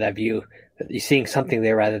perspective of that view. You're seeing something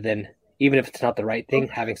there rather than, even if it's not the right thing,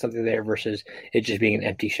 having something there versus it just being an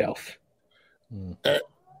empty shelf.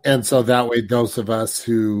 And so that way, those of us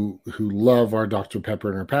who love our Dr.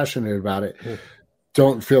 Pepper and are passionate about it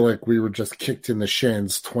don't feel like we were just kicked in the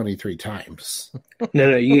shins 23 times.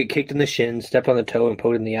 No, you get kicked in the shin, step on the toe, and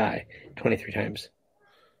poked in the eye 23 times.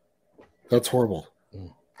 That's horrible.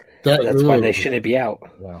 That's why they shouldn't be out.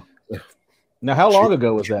 Wow. Now, how long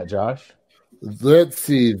ago was that, Josh? Let's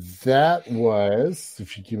see. That was,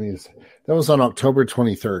 if you give me this, that was on October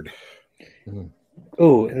 23rd.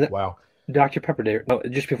 Oh, and Wow. Dr. Pepper Day. No,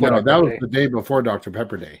 just before. No, Dr. that Pepper was Day. the day before Dr.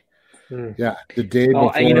 Pepper Day. Yeah, the day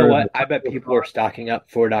before. And you know what? I bet people are stocking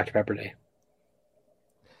up for Dr. Pepper Day.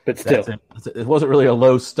 But still. It wasn't really a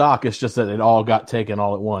low stock. It's just that it all got taken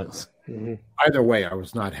all at once. Either way, I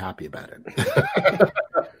was not happy about it.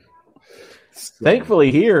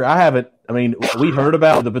 Thankfully, here I haven't. I mean, we heard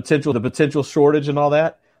about the potential shortage and all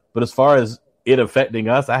that, but as far as it affecting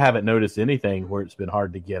us, I haven't noticed anything where it's been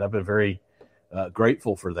hard to get. I've been very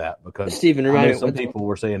grateful for that because Stephen, I remind know me, some people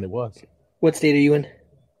were saying it was what state are you in?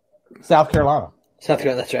 South Carolina. South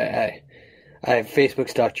Carolina. That's right. I Facebook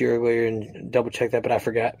stalked you earlier and double checked that, but I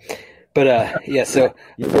forgot. But yeah, so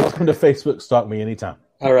You're welcome to Facebook stalk me anytime.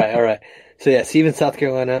 all right. So yeah, Stephen, South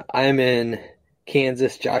Carolina. I'm in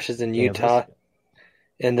Kansas. Josh is in Utah.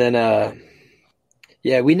 And then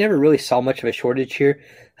yeah, we never really saw much of a shortage here.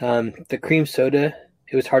 The cream soda,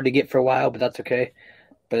 it was hard to get for a while, but that's okay.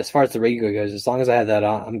 But as far as the regular goes, as long as I have that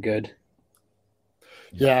on, I'm good.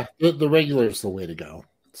 Yeah, the regular is the way to go.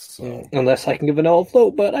 So Unless I can give vanilla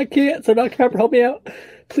float, but I can't. So Dr. Pepper, help me out,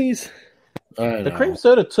 please. The cream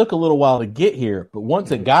soda took a little while to get here, but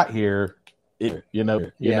once it got here,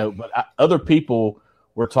 but other people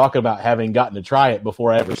were talking about having gotten to try it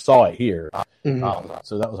before I ever saw it here.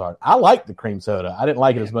 So that was hard. I liked the cream soda. I didn't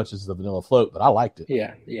like it as much as the vanilla float, but I liked it.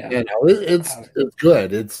 Yeah. It's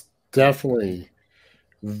good. It's definitely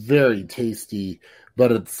very tasty,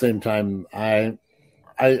 but at the same time, I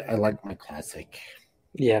like my classic.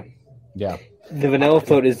 Yeah. Yeah. The vanilla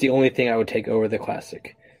float is the only thing I would take over the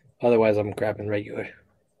classic. Otherwise, I'm grabbing regular.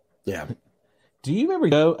 Yeah. Do you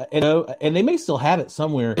remember, and they may still have it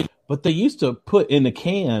somewhere, but they used to put in the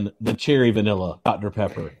can the cherry vanilla Dr.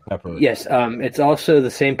 Pepper. Yes, it's also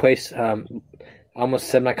the same place. I almost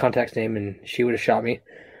said my contact's name, and she would have shot me.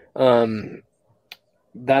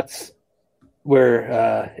 That's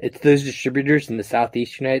where it's those distributors in the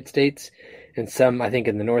Southeast United States, and some, I think,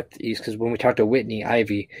 in the Northeast, because when we talked to Whitney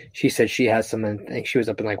Ivy, she said she has some, I think she was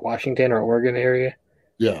up in like Washington or Oregon area.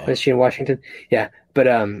 Yeah. Was she in Washington? Yeah. But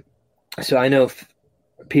so I know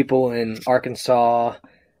people in Arkansas,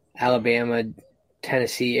 Alabama,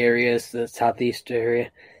 Tennessee areas, the Southeast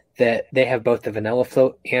area, that they have both the vanilla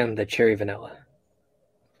float and the cherry vanilla.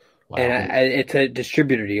 Wow. And it's a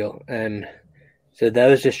distributor deal. And so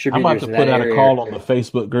those distributors. I'm about to put out a call on the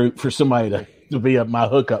Facebook group for somebody to be my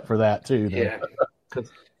hookup for that too. Yeah.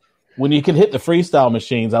 When you can hit the freestyle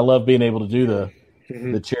machines, I love being able to do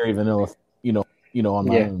the cherry vanilla, on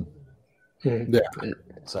my own. Mm-hmm. Yeah.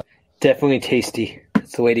 So. Definitely tasty.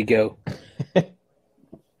 That's the way to go.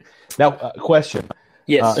 Now, question.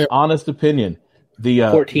 Yes. Honest opinion.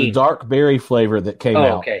 The dark berry flavor that came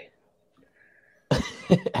out. Okay.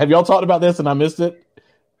 Have y'all talked about this and I missed it?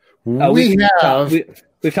 We've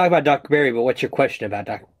talked about Dark Berry, but what's your question about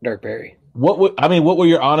Dark Berry? What were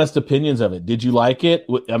your honest opinions of it? Did you like it?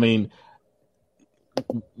 I mean,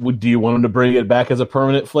 do you want them to bring it back as a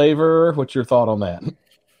permanent flavor? What's your thought on that?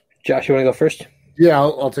 Josh, you want to go first? Yeah,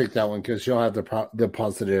 I'll take that one because you'll have the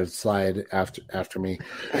positive side after me.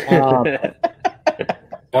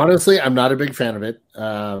 Honestly, I'm not a big fan of it.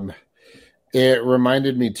 It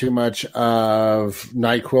reminded me too much of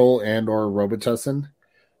NyQuil and or Robitussin.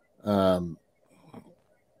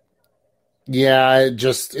 Yeah, it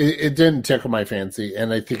didn't tickle my fancy,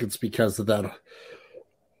 and I think it's because of that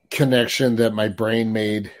connection that my brain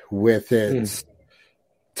made with it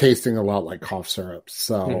tasting a lot like cough syrup.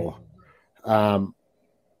 So,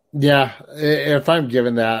 yeah, if I'm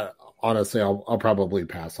given that, honestly, I'll probably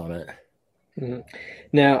pass on it. Mm-hmm.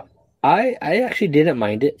 Now, I actually didn't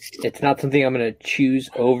mind it. It's not something I'm going to choose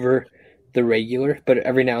over the regular, but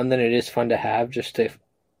every now and then it is fun to have just to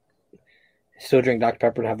still drink Dr.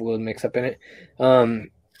 Pepper and have a little mix up in it.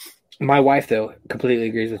 My wife, though, completely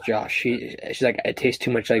agrees with Josh. She's like, it tastes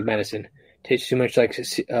too much like medicine. It tastes too much like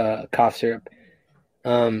cough syrup.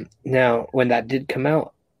 Now, when that did come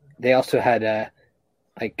out, they also had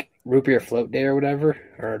like root beer float day or whatever,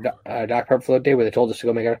 or Dr. Pepper float day where they told us to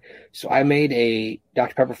go make it. So I made a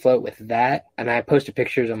Dr. Pepper float with that, and I posted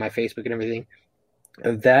pictures on my Facebook and everything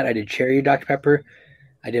of that. I did cherry Dr. Pepper.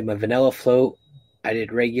 I did my vanilla float. I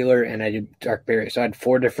did regular, and I did dark berry. So I had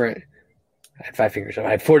I had 5 fingers, so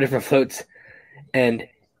I had 4 different floats, and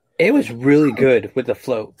it was really good with the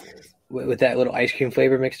float, with that little ice cream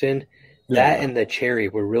flavor mixed in. That and the cherry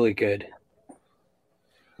were really good.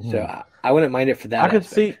 So I wouldn't mind it for that. I could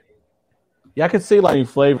see like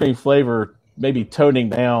flavor maybe toning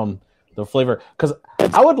down the flavor, because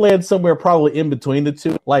I would land somewhere probably in between the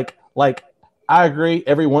two. Like I agree,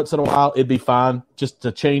 every once in a while it'd be fine just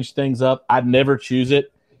to change things up. I'd never choose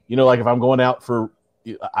it. You know, like if I'm going out for,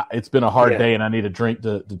 it's been a hard day and I need a drink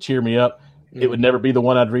to cheer me up, it would never be the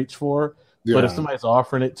one I'd reach for. Yeah. But if somebody's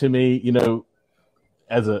offering it to me, you know,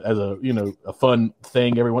 as a you know, a fun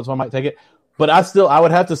thing, every once in a while I might take it. But I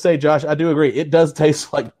would have to say, Josh, I do agree. It does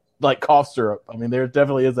taste like cough syrup. I mean, there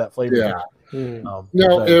definitely is that flavor. Yeah.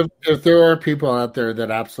 If there are people out there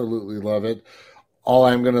that absolutely love it, all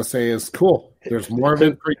I'm going to say is, cool. There's more of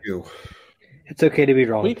it for you. It's okay to be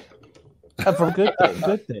wrong. For a good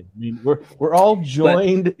thing. I mean, we're all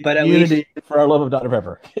joined but in unity for our love of Dr.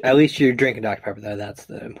 Pepper. At least you're drinking Dr. Pepper, though. That's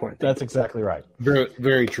the important thing. That's exactly right. Very,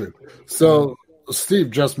 very true. So,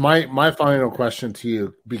 Steve, just my final question to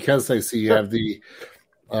you, because I see you have the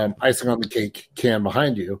icing on the cake can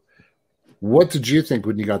behind you. What did you think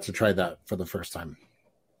when you got to try that for the first time?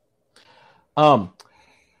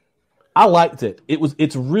 I liked it.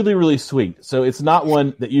 It's really, really sweet. So it's not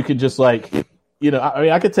one that you can just like, you know, I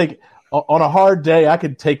mean, I could take on a hard day, I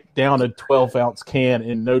could take down a 12-ounce can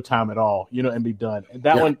in no time at all, you know, and be done. And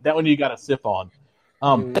that one you got to sip on.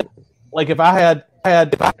 Like if I had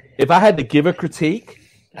to give a critique,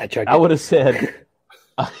 I would have said,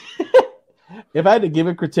 if I had to give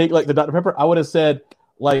a critique like the Dr. Pepper, I would have said,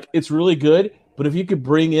 like, it's really good, but if you could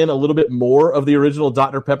bring in a little bit more of the original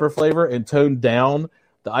Dr. Pepper flavor and tone down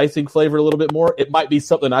the icing flavor a little bit more, it might be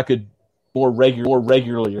something I could more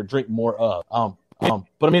regularly or drink more of.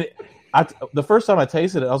 But I mean, the first time I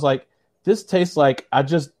tasted it, I was like, this tastes like I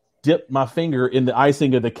just dipped my finger in the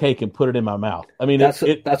icing of the cake and put it in my mouth. I mean, that's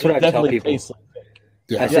what I tell people.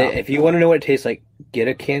 I say, if you want to know what it tastes like, get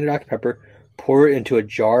a can of Dr. Pepper, pour it into a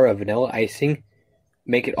jar of vanilla icing,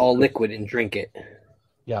 make it all liquid, and drink it.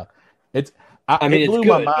 Yeah, it blew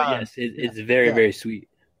my mind. Yes, it's very, very sweet.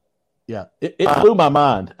 Yeah, it blew my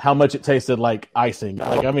mind how much it tasted like icing.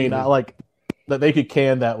 Like, I mean, I like that they could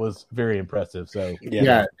can that was very impressive. So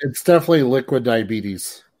yeah, it's definitely liquid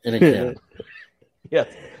diabetes in a can.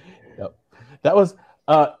 Yes. Yep. That was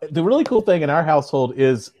the really cool thing in our household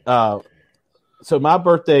is so my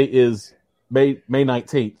birthday is May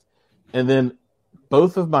 19th, and then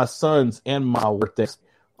both of my sons and my birthdays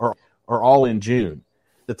are all in June.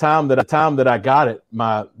 The time that I got it,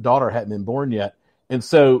 my daughter hadn't been born yet. And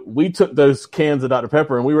so we took those cans of Dr.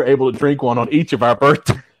 Pepper and we were able to drink one on each of our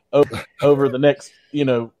birthdays over the next,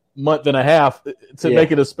 month and a half to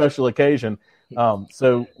make it a special occasion.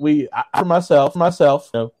 So for myself,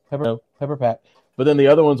 Pepper Pack. But then the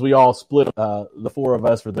other ones, we all split the 4 of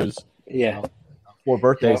us for those 4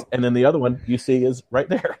 birthdays. Yeah. And then the other one you see is right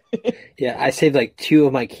there. Yeah, I saved like 2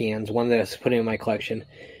 of my cans, one that I was putting in my collection.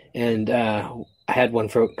 And I had one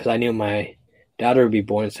because I knew my daughter would be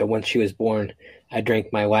born. So once she was born, I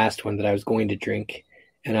drank my last one that I was going to drink.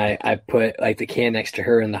 And I put like the can next to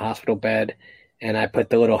her in the hospital bed. And I put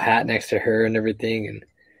the little hat next to her and everything. And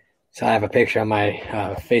so I have a picture on my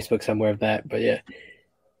Facebook somewhere of that. But yeah,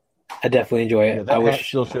 I definitely enjoy it. Yeah, that hat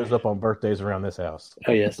still shows up on birthdays around this house.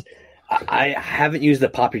 Oh, yes. I haven't used the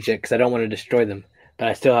poppers yet because I don't want to destroy them. But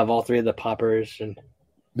I still have all 3 of the poppers. And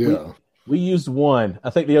yeah. We used one.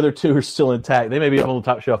 I think the other 2 are still intact. They may be on the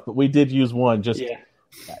top shelf, but we did use one.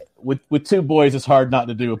 With 2 boys, it's hard not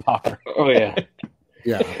to do a popper. Oh, yeah.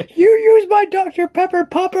 Yeah. You use my Dr. Pepper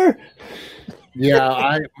popper.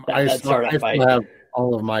 Yeah, I still have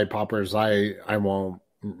all of my poppers. I won't.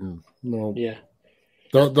 No. Yeah.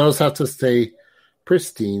 Those have to stay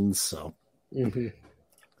pristine. So,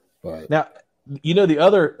 but Now, the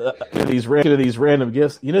other these random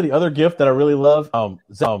gifts. The other gift that I really love.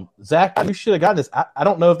 Zach, you should have gotten this. I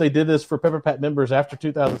don't know if they did this for Pepper Pack members after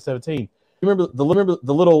 2017. You remember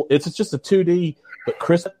the little? It's just a 2D, but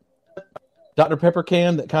crisp Dr. Pepper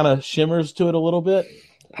can that kind of shimmers to it a little bit.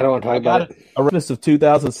 I don't want to talk about it. A reference of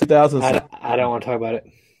 2000. I don't want to talk about it.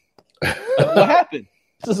 What happened?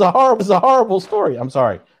 This is a horrible story. I'm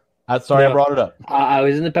sorry. I brought it up. I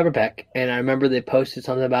was in the Pepper Pack, and I remember they posted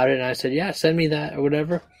something about it, and I said, "Yeah, send me that or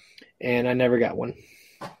whatever," and I never got one.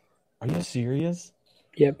 Are you serious?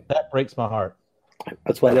 Yep. That breaks my heart.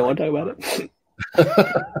 That's why I don't want to talk about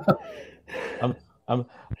it.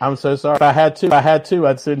 I'm so sorry. If I had to,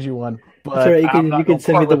 I'd send you one. But right. You can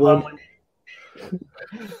send me the one.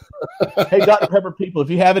 Hey, Dr. Pepper people, if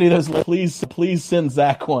you have any of those, please send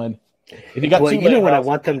Zach one. If you got what I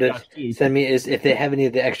want them to send me is if they have any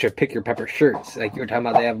of the extra Pick Your Pepper shirts, like you were talking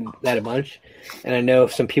about, they have that a bunch. And I know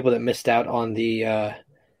some people that missed out on the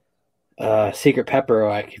Secret Pepper,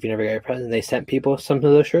 like if you never got your present, they sent people some of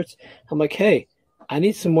those shirts. I'm like, hey, I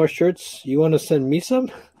need some more shirts. You want to send me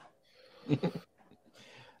some?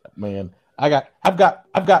 Man,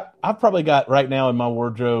 I've probably got right now in my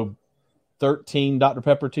wardrobe 13 Dr.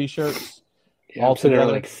 Pepper t-shirts. Yeah, all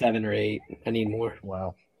together like 7 or 8. I need more.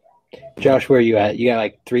 Wow. Josh, where are you at? You got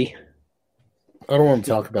like 3? I don't want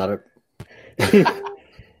to talk about it.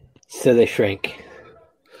 So they shrink.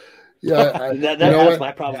 Yeah, that's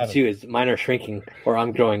my problem too. Is mine are shrinking or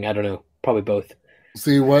I'm growing. I don't know. Probably both.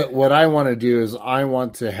 See, what I want to do is I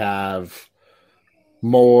want to have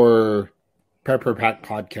more Pepper Pack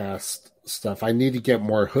podcast stuff. I need to get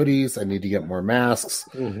more hoodies. I need to get more masks.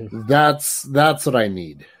 Mm-hmm. That's what I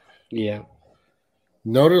need. Yeah.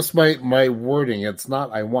 Notice my wording. It's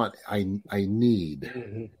not I want. I need.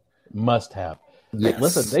 Mm-hmm. Must have. Yes.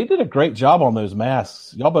 Listen, they did a great job on those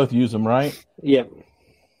masks. Y'all both use them, right? Yep.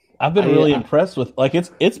 I've been really impressed with. Like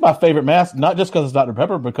it's my favorite mask, not just because it's Dr.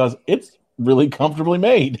 Pepper, because it's really comfortably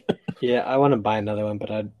made. Yeah, I want to buy another one, but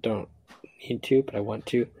I don't need to. But I want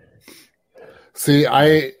to. See,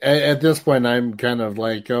 at this point I'm kind of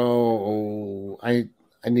like, I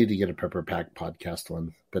need to get a Pepper Pack podcast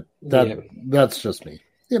one, but that's just me,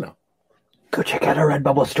 Go check out our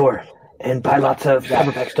Redbubble store and buy lots of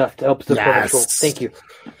Pepper Pack stuff to help support our show. Thank you.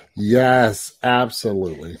 Yes,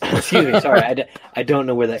 absolutely. Excuse me, sorry, I don't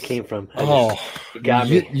know where that came from. You got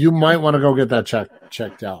me. You might want to go get that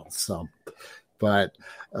checked out. So, but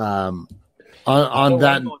on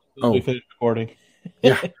that, we finished recording.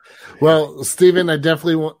 Yeah. Well, Stephen, I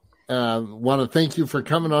definitely want to thank you for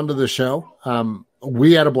coming onto the show.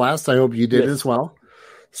 We had a blast. I hope you did as well.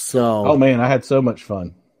 So, oh man, I had so much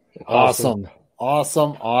fun. Awesome.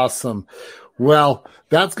 Well,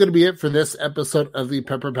 that's going to be it for this episode of the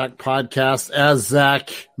Pepper Pack Podcast. As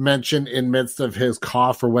Zach mentioned in midst of his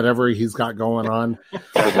cough or whatever he's got going on,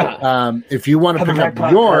 if you want to pick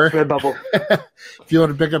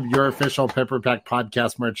up your official Pepper Pack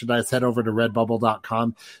Podcast merchandise, head over to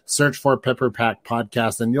redbubble.com, search for Pepper Pack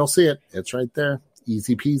Podcast, and you'll see it. It's right there.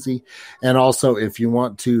 Easy peasy. And also, if you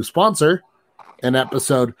want to sponsor an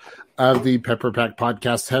episode of the Pepper Pack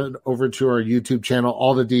Podcast, head over to our YouTube channel.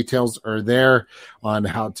 All the details are there on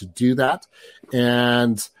how to do that.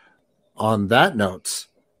 And on that note,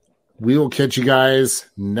 we will catch you guys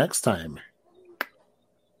next time.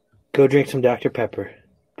 Go drink some Dr. Pepper.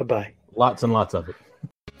 Bye-bye. Lots and lots of it.